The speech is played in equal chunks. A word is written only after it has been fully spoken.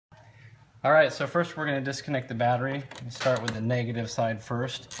Alright, so first we're going to disconnect the battery. We'll start with the negative side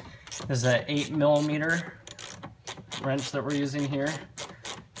first. This is an 8mm wrench that we're using here.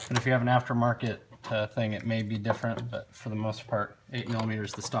 And if you have an aftermarket thing, it may be different, but for the most part, 8mm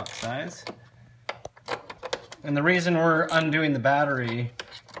is the stock size. And the reason we're undoing the battery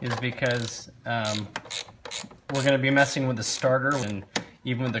is because we're going to be messing with the starter, and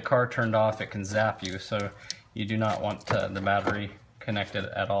even with the car turned off, it can zap you. So you do not want the battery connected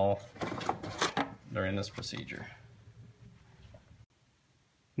at all during this procedure.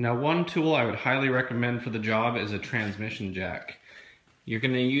 Now, one tool I would highly recommend for the job is a transmission jack. You're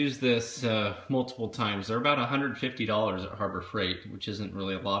going to use this multiple times. They're about $150 at Harbor Freight, which isn't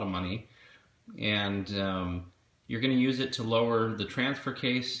really a lot of money. And you're going to use it to lower the transfer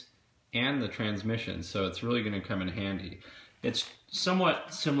case and the transmission, so it's really going to come in handy. It's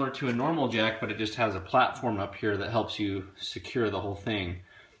somewhat similar to a normal jack, but it just has a platform up here that helps you secure the whole thing,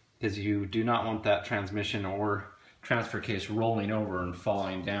 because you do not want that transmission or transfer case rolling over and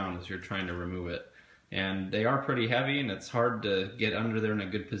falling down as you're trying to remove it. And they are pretty heavy, and it's hard to get under there in a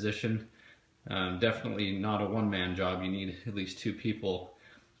good position. Definitely not a one-man job. You need at least 2 people.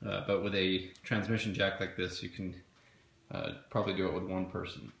 But with a transmission jack like this, you can probably do it with 1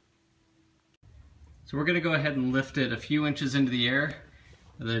 person. So we're going to go ahead and lift it a few inches into the air.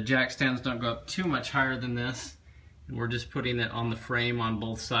 The jack stands don't go up too much higher than this. And we're just putting it on the frame on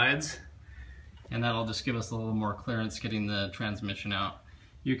both sides. And that'll just give us a little more clearance getting the transmission out.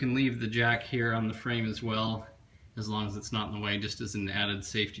 You can leave the jack here on the frame as well, as long as it's not in the way, just as an added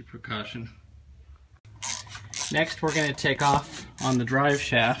safety precaution. Next, we're going to take off on the drive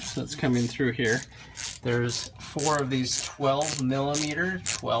shaft that's coming through here. There's 4 of these 12mm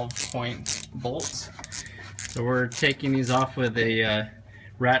 12-point bolts. So we're taking these off with a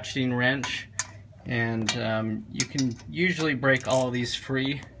ratcheting wrench, and you can usually break all of these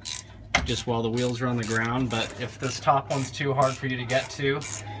free just while the wheels are on the ground, but if this top one's too hard for you to get to,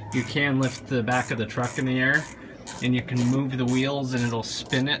 you can lift the back of the truck in the air, and you can move the wheels and it'll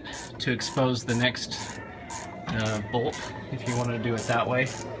spin it to expose the next bolt if you want to do it that way.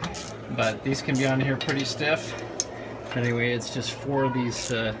 But these can be on here pretty stiff. Anyway, it's just 4 of these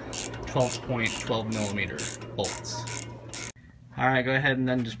 12-point 12mm bolts. Alright, go ahead and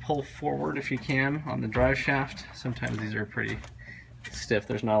then just pull forward if you can on the drive shaft. Sometimes these are pretty stiff,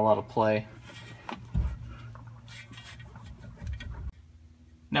 there's not a lot of play.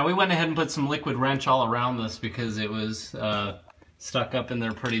 Now, we went ahead and put some liquid wrench all around this because it was stuck up in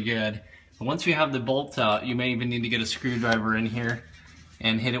there pretty good. But once you have the bolts out, you may even need to get a screwdriver in here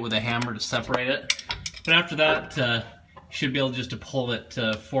and hit it with a hammer to separate it. But after that, you should be able just to pull it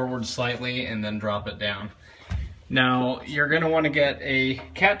forward slightly and then drop it down. Now, you're going to want to get a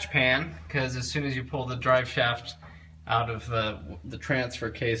catch pan, because as soon as you pull the drive shaft out of the transfer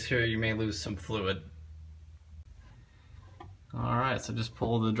case here, you may lose some fluid. Alright, so just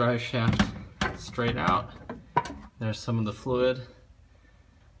pull the drive shaft straight out. There's some of the fluid.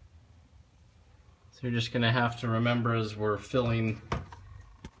 So you're just going to have to remember, as we're filling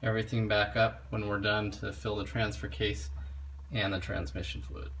everything back up when we're done, to fill the transfer case and the transmission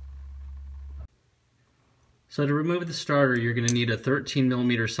fluid. So to remove the starter, you're going to need a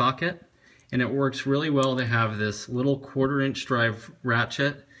 13mm socket. And it works really well to have this little 1/4-inch drive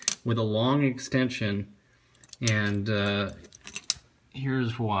ratchet with a long extension. And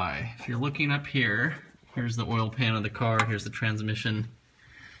here's why. If you're looking up here, here's the oil pan of the car, here's the transmission.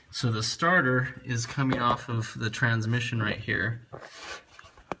 So the starter is coming off of the transmission right here.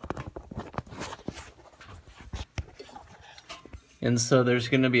 And so there's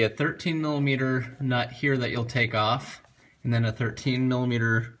going to be a 13mm nut here that you'll take off, and then a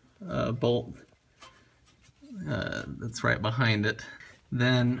 13mm bolt that's right behind it.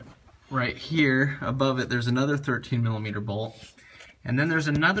 Then right here above it, there's another 13mm bolt, and then there's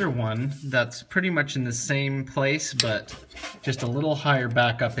another one that's pretty much in the same place but just a little higher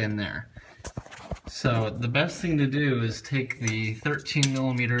back up in there. So the best thing to do is take the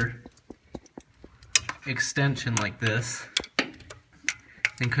 13mm extension like this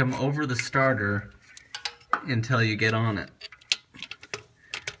and come over the starter until you get on it.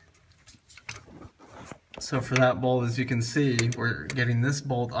 So for that bolt, as you can see, we're getting this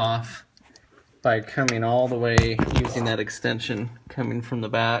bolt off by coming all the way, using that extension coming from the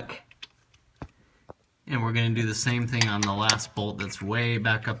back. And we're going to do the same thing on the last bolt that's way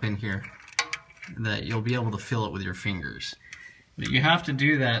back up in here, that you'll be able to feel it with your fingers. But you have to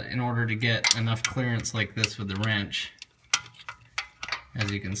do that in order to get enough clearance like this with the wrench, as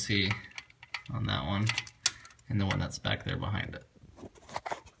you can see on that one and the one that's back there behind it.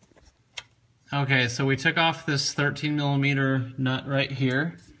 Okay, so we took off this 13mm nut right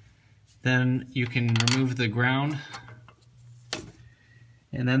here, Then you can remove the ground,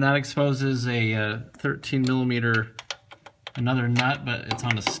 and then that exposes a 13 millimeter, another nut, but it's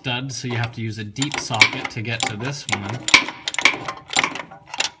on a stud, so you have to use a deep socket to get to this one.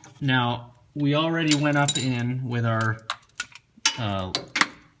 Now, we already went up in with our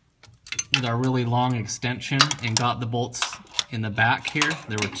really long extension and got the bolts in the back here.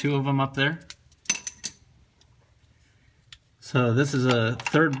 There were 2 of them up there. So this is a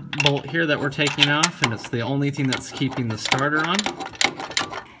third bolt here that we're taking off, and it's the only thing that's keeping the starter on.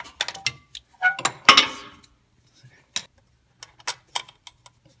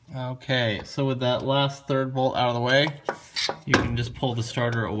 Okay, so with that last third bolt out of the way, you can just pull the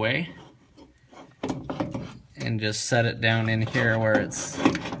starter away and just set it down in here where it's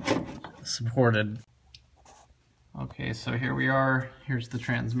supported. Okay, so here we are. Here's the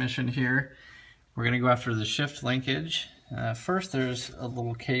transmission here. We're going to go after the shift linkage. First, there's a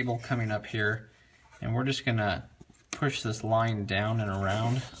little cable coming up here, and we're just going to push this line down and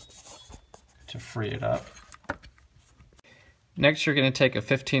around to free it up. Next, you're going to take a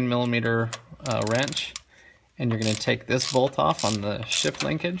 15 millimeter wrench, and you're going to take this bolt off on the shift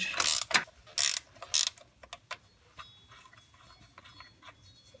linkage.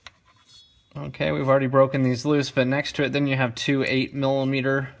 Okay, we've already broken these loose, but next to it then you have 2 8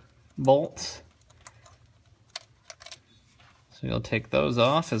 millimeter bolts. So you'll take those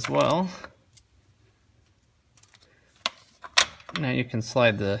off as well. Now you can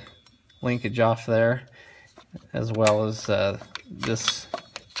slide the linkage off there, as well as this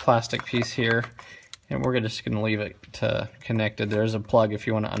plastic piece here. And we're just going to leave it connected. There's a plug if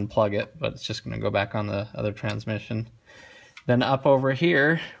you want to unplug it, but it's just going to go back on the other transmission. Then up over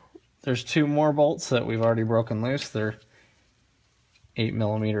here, there's 2 more bolts that we've already broken loose. They're 8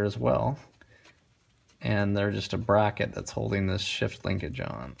 millimeter as well. And they're just a bracket that's holding this shift linkage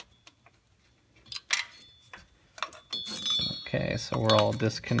on. Okay, so we're all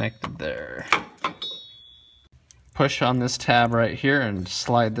disconnected there. Push on this tab right here and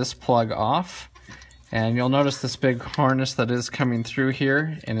slide this plug off. And you'll notice this big harness that is coming through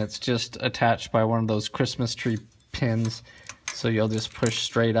here, and it's just attached by one of those Christmas tree pins. So you'll just push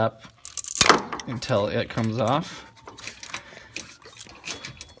straight up until it comes off.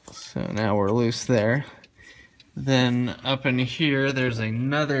 So now we're loose there. Then up in here, there's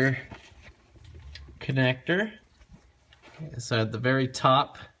another connector. So at the very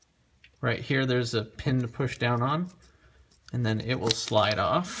top, right here, there's a pin to push down on, and then it will slide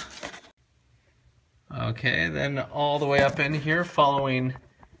off. Okay, then all the way up in here, following,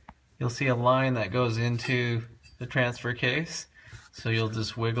 you'll see a line that goes into the transfer case. So you'll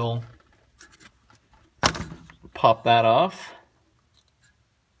just wiggle, pop that off.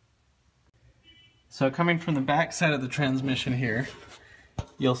 So coming from the back side of the transmission here,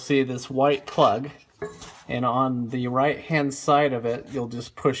 you'll see this white plug, and on the right hand side of it, you'll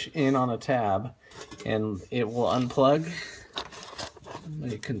just push in on a tab and it will unplug.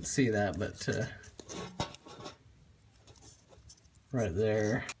 You couldn't see that, but right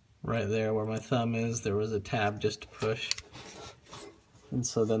there where my thumb is, there was a tab just to push. And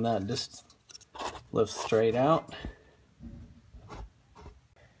so then that just lifts straight out.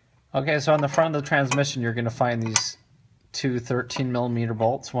 Okay, so on the front of the transmission, you're going to find these 2 13 millimeter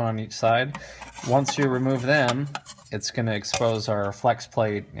bolts, one on each side. Once you remove them, it's going to expose our flex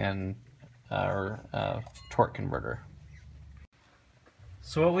plate and our torque converter.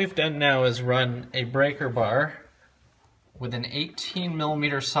 So what we've done now is run a breaker bar with an 18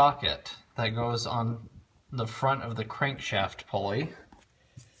 millimeter socket that goes on the front of the crankshaft pulley.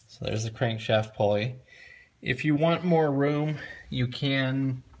 So there's the crankshaft pulley. If you want more room, you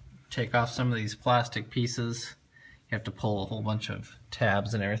can take off some of these plastic pieces. You have to pull a whole bunch of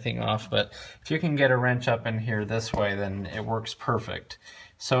tabs and everything off, but if you can get a wrench up in here this way, then it works perfect.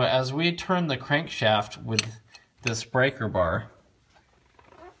 So as we turn the crankshaft with this breaker bar,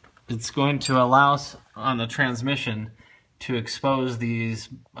 it's going to allow us on the transmission to expose these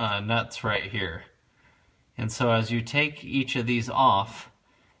nuts right here. And so as you take each of these off,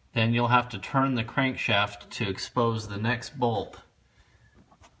 then you'll have to turn the crankshaft to expose the next bolt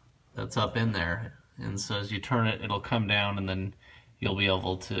that's up in there. And so as you turn it, it'll come down, and then you'll be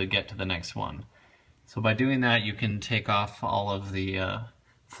able to get to the next one. So by doing that, you can take off all of the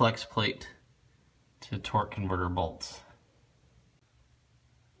flex plate to torque converter bolts.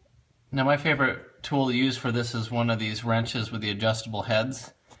 Now my favorite tool to use for this is one of these wrenches with the adjustable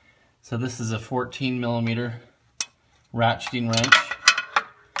heads. So this is a 14 millimeter ratcheting wrench.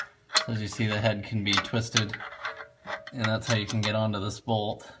 As you see, the head can be twisted, and that's how you can get onto this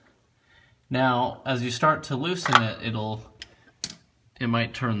bolt. Now, as you start to loosen it, it'll it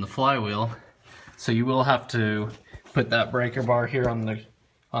might turn the flywheel. So you will have to put that breaker bar here on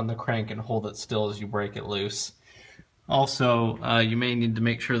the crank and hold it still as you break it loose. Also, you may need to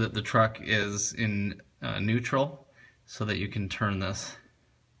make sure that the truck is in neutral so that you can turn this.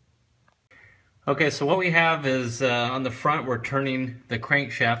 Okay, so what we have is on the front we're turning the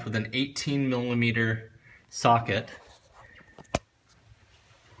crankshaft with an 18mm socket.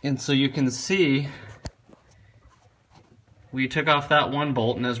 And so you can see we took off that one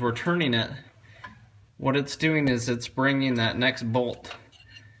bolt, and as we're turning it, what it's doing is it's bringing that next bolt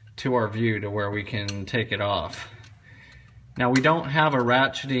to our view to where we can take it off. Now we don't have a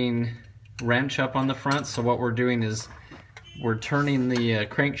ratcheting wrench up on the front, so what we're doing is we're turning the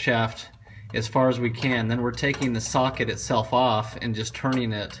crankshaft as far as we can, then we're taking the socket itself off and just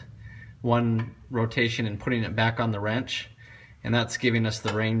turning it one rotation and putting it back on the wrench, and that's giving us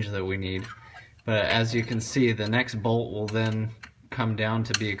the range that we need. But as you can see, the next bolt will then come down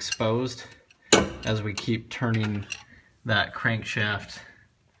to be exposed as we keep turning that crankshaft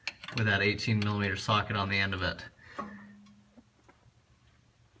with that 18mm socket on the end of it.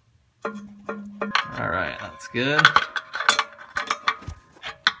 Alright, that's good.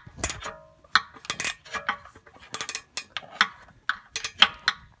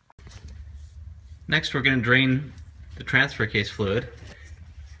 Next we're going to drain the transfer case fluid.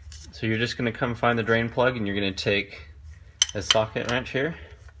 So you're just going to come find the drain plug, and you're going to take a socket wrench here.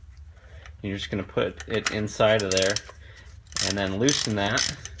 You're just going to put it inside of there and then loosen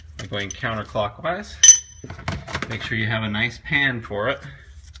that by going counterclockwise. Make sure you have a nice pan for it.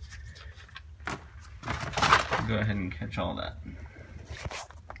 Go ahead and catch all that.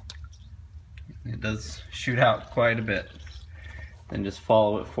 It does shoot out quite a bit. Then just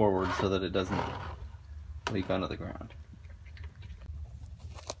follow it forward so that it doesn't leak onto the ground.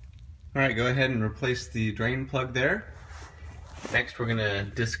 Alright, go ahead and replace the drain plug there. Next we're going to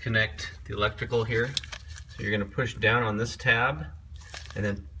disconnect the electrical here. So you're going to push down on this tab and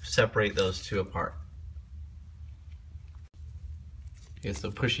then separate those two apart. Okay,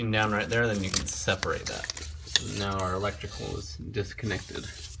 so pushing down right there, then you can separate that. So now our electrical is disconnected.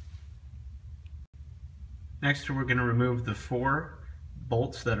 Next we're going to remove the 4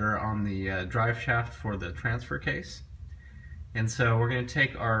 bolts that are on the drive shaft for the transfer case. And so we're going to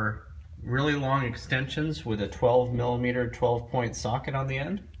take our really long extensions with a 12mm 12-point socket on the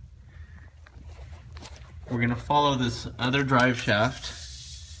end. We're going to follow this other drive shaft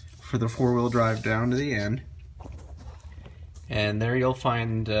for the 4-wheel drive down to the end. And there you'll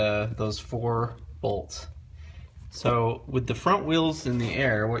find those 4 bolts. So with the front wheels in the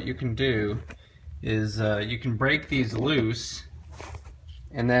air, what you can do is you can break these loose,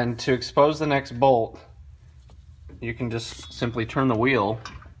 and then to expose the next bolt, you can just simply turn the wheel.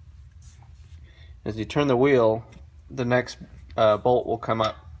 As you turn the wheel, the next bolt will come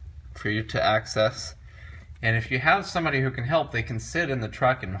up for you to access. And if you have somebody who can help, they can sit in the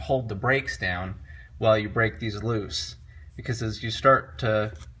truck and hold the brakes down while you break these loose. Because as you start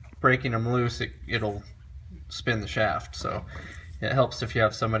breaking them loose, it'll spin the shaft. So it helps if you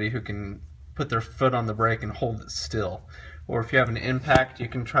have somebody who can put their foot on the brake and hold it still. Or if you have an impact, you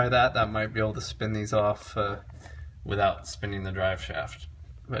can try that. That might be able to spin these off without spinning the drive shaft.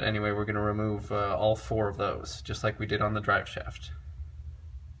 But anyway, we're going to remove all 4 of those, just like we did on the drive shaft.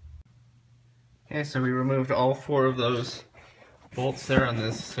 Okay, so we removed all 4 of those bolts there on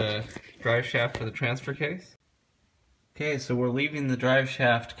this drive shaft for the transfer case. Okay, so we're leaving the drive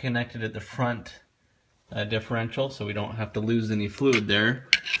shaft connected at the front differential, so we don't have to lose any fluid there.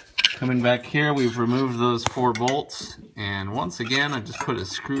 Coming back here, we've removed those 4 bolts, and once again I just put a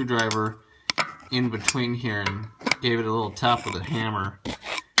screwdriver in between here and gave it a little tap with a hammer.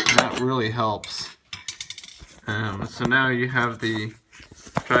 And that really helps. So now you have the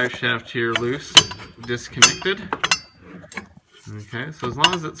drive shaft here loose, disconnected. Okay, so as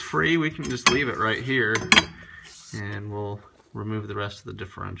long as it's free, we can just leave it right here, and we'll remove the rest of the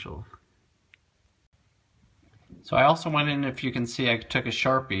differential. So I also went in, if you can see, I took a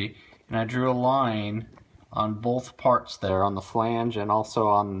Sharpie and I drew a line on both parts there, on the flange and also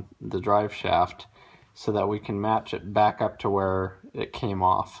on the drive shaft, so that we can match it back up to where it came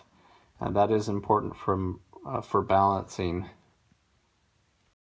off. And that is important for balancing.